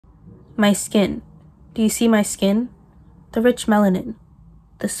My skin. Do you see my skin? The rich melanin.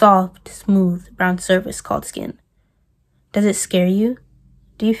 The soft, smooth, brown surface called skin. Does it scare you?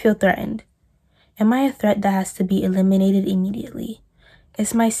 Do you feel threatened? Am I a threat that has to be eliminated immediately?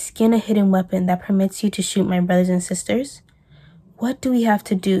 Is my skin a hidden weapon that permits you to shoot my brothers and sisters? What do we have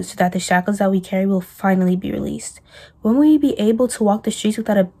to do so that the shackles that we carry will finally be released? When will we be able to walk the streets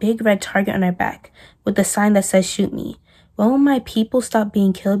without a big red target on our back with a sign that says shoot me? When will my people stop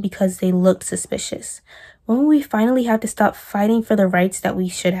being killed because they looked suspicious? When will we finally have to stop fighting for the rights that we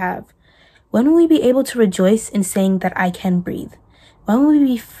should have? When will we be able to rejoice in saying that I can breathe? When will we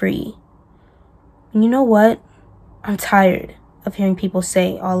be free? And you know what? I'm tired of hearing people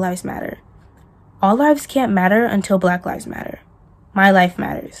say all lives matter. All lives can't matter until Black lives matter. My life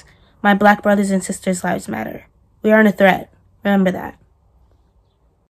matters. My Black brothers and sisters' lives matter. We aren't a threat. Remember that.